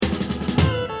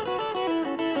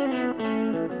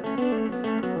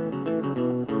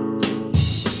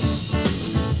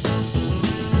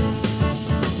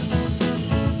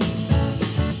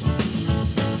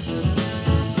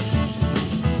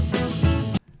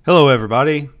Hello,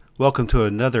 everybody. Welcome to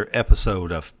another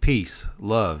episode of Peace,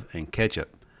 Love, and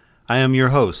Ketchup. I am your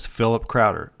host, Philip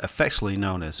Crowder, affectionately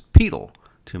known as Peedle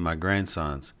to my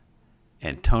grandsons,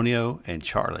 Antonio and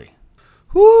Charlie.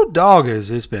 Whoo, doggers,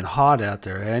 it's been hot out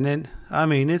there, hasn't it? I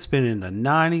mean, it's been in the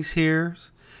 90s here.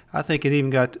 I think it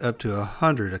even got up to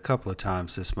 100 a couple of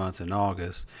times this month in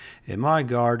August. And my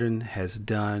garden has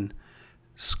done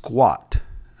squat.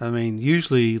 I mean,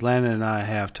 usually Lana and I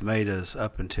have tomatoes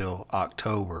up until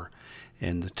October,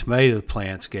 and the tomato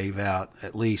plants gave out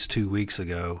at least 2 weeks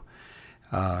ago.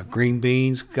 Green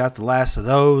beans got the last of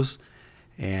those,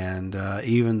 and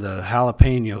even the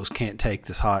jalapenos can't take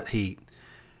this hot heat.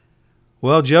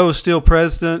 Well, Joe is still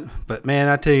president, but man,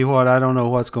 I tell you what, I don't know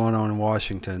what's going on in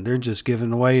Washington. They're just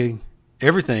giving away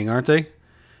everything, aren't they?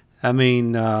 I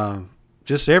mean,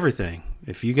 just everything.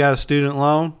 If you got a student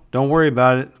loan, don't worry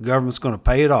about it. The government's going to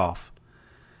pay it off.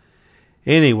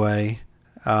 Anyway,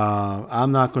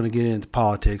 I'm not going to get into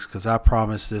politics because I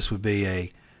promised this would be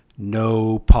a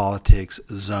no politics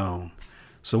zone.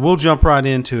 So we'll jump right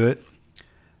into it.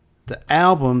 The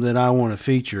album that I want to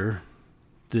feature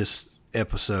this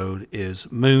episode is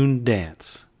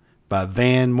Moondance by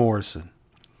Van Morrison.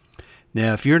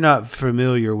 Now, if you're not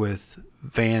familiar with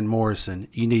Van Morrison,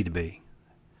 you need to be.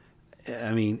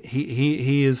 I mean,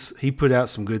 he put out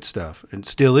some good stuff and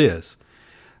still is.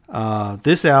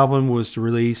 This album was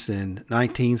released in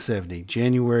 1970,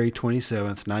 January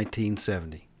 27th,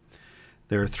 1970.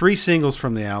 There are 3 singles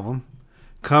from the album: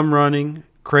 Come Running,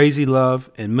 Crazy Love,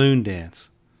 and Moondance.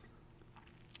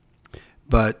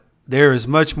 But there is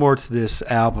much more to this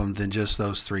album than just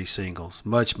those 3 singles.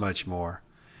 Much, much more.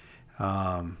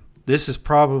 This is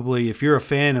probably, if you're a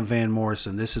fan of Van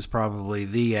Morrison, this is probably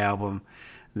the album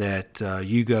that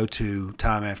you go to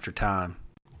time after time.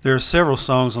 There are several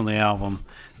songs on the album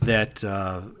that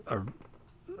are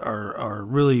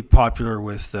really popular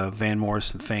with Van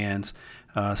Morrison fans.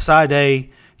 Side A,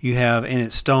 you have And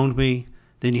It Stoned Me.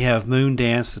 Then you have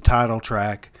Moondance, the title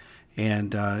track.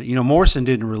 And, Morrison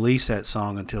didn't release that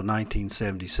song until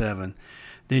 1977.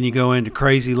 Then you go into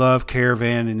Crazy Love,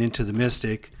 Caravan, and Into the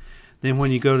Mystic. Then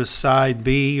when you go to side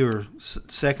B or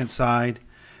second side,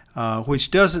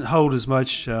 which doesn't hold as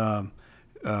much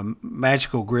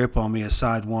magical grip on me as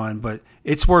side 1, but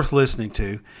it's worth listening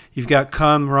to. You've got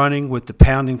Come Running with the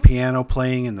pounding piano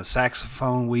playing and the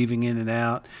saxophone weaving in and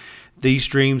out. These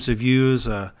Dreams of You is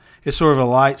it's sort of a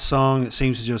light song that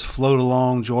seems to just float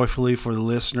along joyfully for the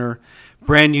listener.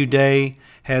 Brand New Day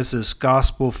has this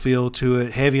gospel feel to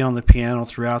it, heavy on the piano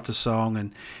throughout the song,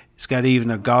 and it's got even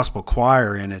a gospel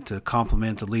choir in it to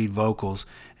complement the lead vocals,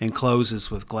 and closes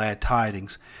with Glad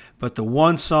Tidings. But the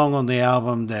one song on the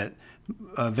album that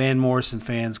Van Morrison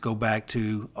fans go back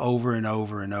to over and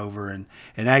over and over, and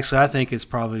actually I think it's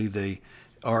probably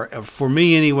or for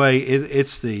me anyway,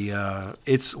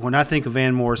 it's when I think of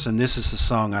Van Morrison, this is the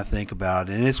song I think about,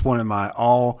 and it's one of my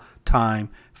all-time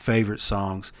favorite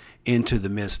songs, Into the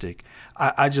Mystic.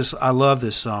 I love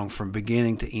this song from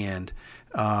beginning to end.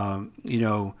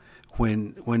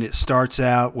 When it starts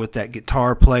out with that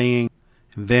guitar playing,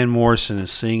 and Van Morrison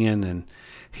is singing, and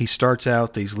he starts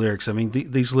out these lyrics. I mean,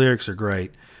 these lyrics are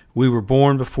great. We were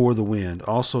born before the wind,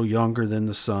 also younger than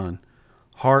the sun.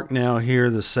 Hark now, hear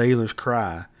the sailor's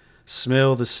cry.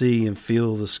 Smell the sea and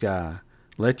feel the sky.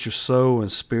 Let your soul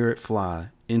and spirit fly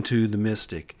into the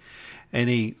mystic. And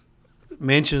he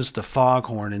mentions the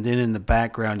foghorn, and then in the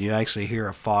background you actually hear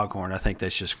a foghorn. I think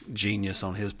that's just genius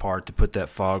on his part to put that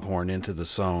foghorn into the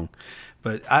song.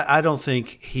 But I don't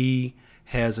think he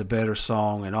has a better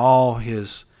song in all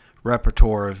his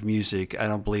repertoire of music. I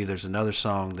don't believe there's another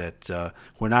song that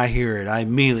when I hear it, I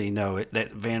immediately know it.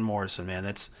 That Van Morrison, man,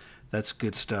 that's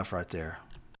good stuff right there.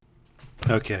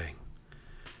 Okay.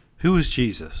 Who is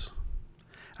Jesus?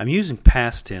 I'm using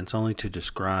past tense only to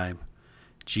describe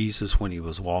Jesus when he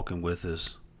was walking with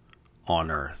us on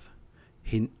earth.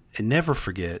 And never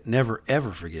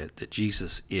ever forget that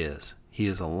Jesus is. He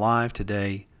is alive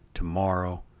today,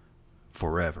 tomorrow,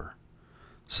 forever.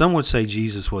 Some would say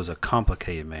Jesus was a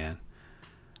complicated man.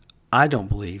 I don't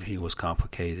believe he was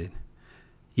complicated.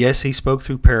 Yes, he spoke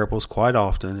through parables quite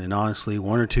often, and honestly,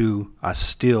 1 or 2 I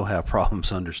still have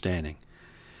problems understanding.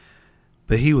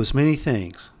 But he was many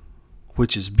things,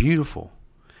 which is beautiful.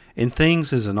 And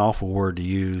things is an awful word to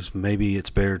use. Maybe it's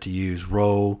better to use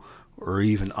role or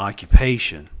even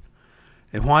occupation.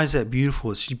 And why is that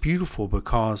beautiful? It's beautiful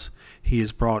because he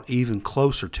is brought even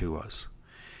closer to us.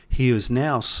 He is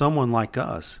now someone like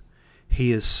us.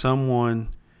 He is someone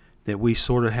that we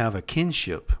sort of have a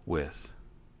kinship with.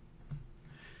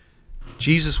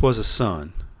 Jesus was a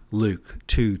son, Luke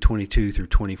 2:22 through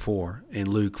 24, and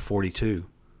Luke 42.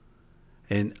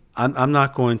 And I'm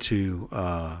not going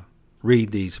to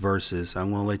read these verses.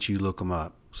 I'm going to let you look them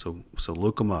up. So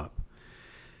look them up.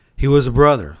 He was a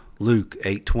brother, Luke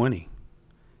 8:20.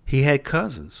 He had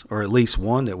cousins, or at least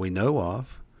one that we know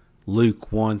of,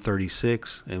 Luke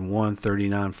 1:36 and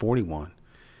 1:39-41.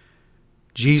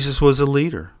 Jesus was a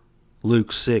leader,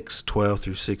 Luke 6:12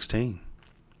 through 16.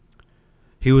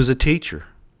 He was a teacher,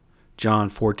 John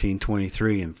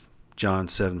 14:23 and John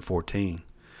 7:14.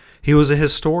 He was a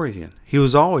historian. He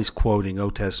was always quoting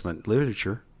Old Testament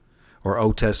literature, or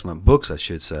Old Testament books, I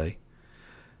should say.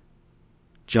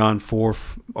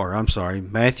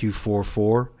 Matthew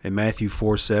 4:4 and Matthew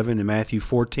 4:7 and Matthew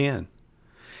 4:10.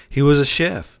 He was a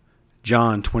chef,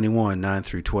 John 21:9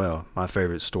 through 12, my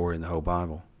favorite story in the whole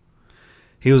Bible.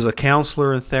 He was a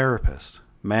counselor and therapist,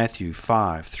 Matthew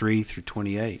 5:3 through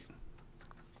 28.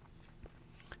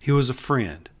 He was a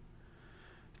friend,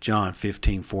 John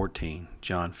 15:14,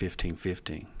 John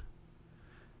 15:15.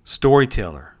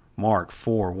 Storyteller, Mark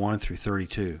 4:1 through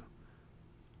 32.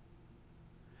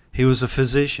 He was a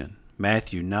physician,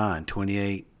 Matthew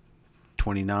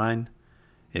 9:28-29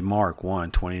 and Mark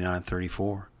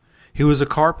 1:29-34. He was a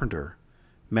carpenter,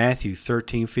 Matthew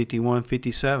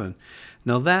 13:51-57.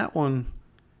 Now that one,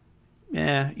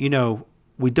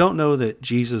 we don't know that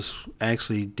Jesus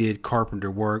actually did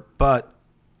carpenter work, but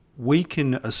we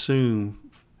can assume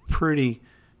pretty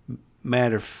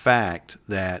matter of fact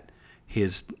that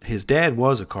his dad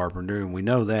was a carpenter, and we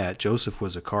know that Joseph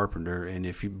was a carpenter. And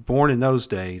if you're born in those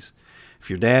days, if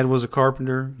your dad was a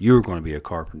carpenter, you were going to be a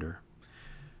carpenter.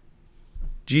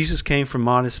 Jesus came from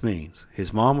modest means.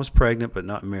 His mom was pregnant but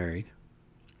not married.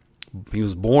 He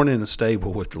was born in a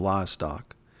stable with the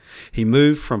livestock. He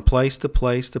moved from place to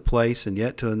place to place and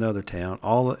yet to another town,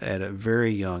 all at a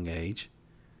very young age.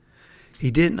 He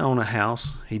didn't own a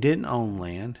house. He didn't own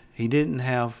land. He didn't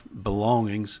have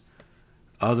belongings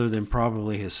other than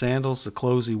probably his sandals, the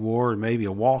clothes he wore, and maybe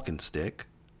a walking stick.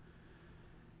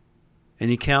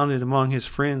 And he counted among his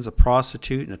friends a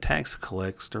prostitute and a tax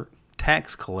collector,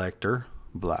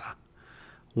 blah.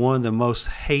 One of the most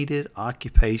hated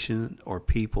occupation or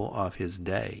people of his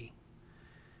day.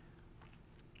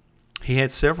 He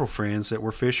had several friends that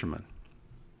were fishermen.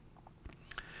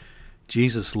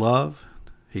 Jesus loved,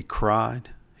 he cried,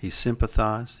 he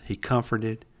sympathized, he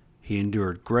comforted, he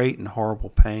endured great and horrible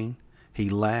pain. He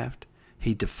laughed.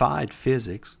 He defied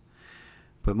physics.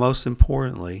 But most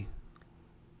importantly,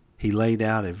 he laid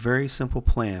out a very simple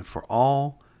plan for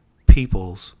all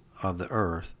peoples of the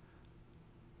earth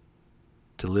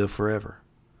to live forever.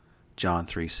 John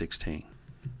 3:16.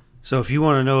 So if you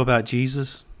want to know about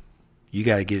Jesus, you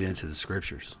got to get into the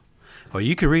scriptures. Well,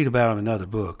 you can read about him in other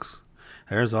books.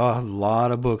 There's a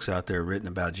lot of books out there written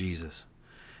about Jesus.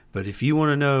 But if you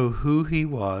want to know who he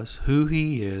was, who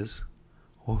he is,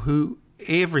 or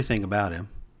everything about him,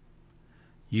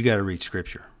 you got to read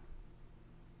scripture.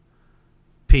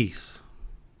 Peace,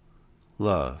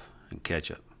 love, and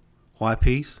ketchup. Why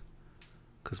peace?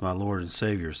 Because my Lord and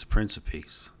Savior is the Prince of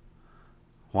Peace.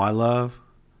 Why love?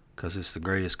 Because it's the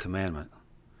greatest commandment.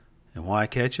 And why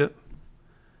ketchup?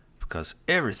 Because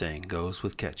everything goes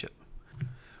with ketchup.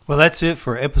 Well, that's it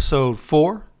for episode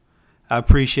 4. I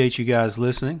appreciate you guys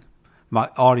listening. My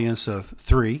audience of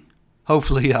 3.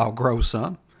 Hopefully I'll grow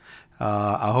some.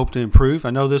 I hope to improve. I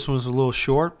know this one was a little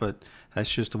short, but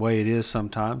that's just the way it is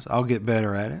sometimes. I'll get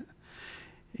better at it.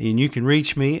 And you can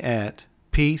reach me at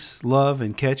Peace Love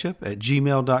and Ketchup at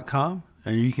gmail.com.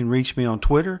 And you can reach me on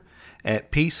Twitter at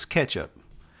Peace Ketchup.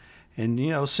 And,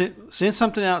 send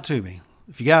something out to me.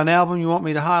 If you got an album you want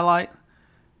me to highlight,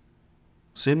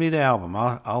 send me the album.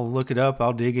 I'll look it up.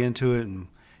 I'll dig into it, and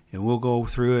we'll go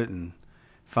through it and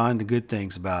find the good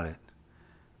things about it.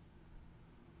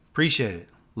 Appreciate it.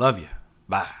 Love you.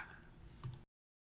 Bye.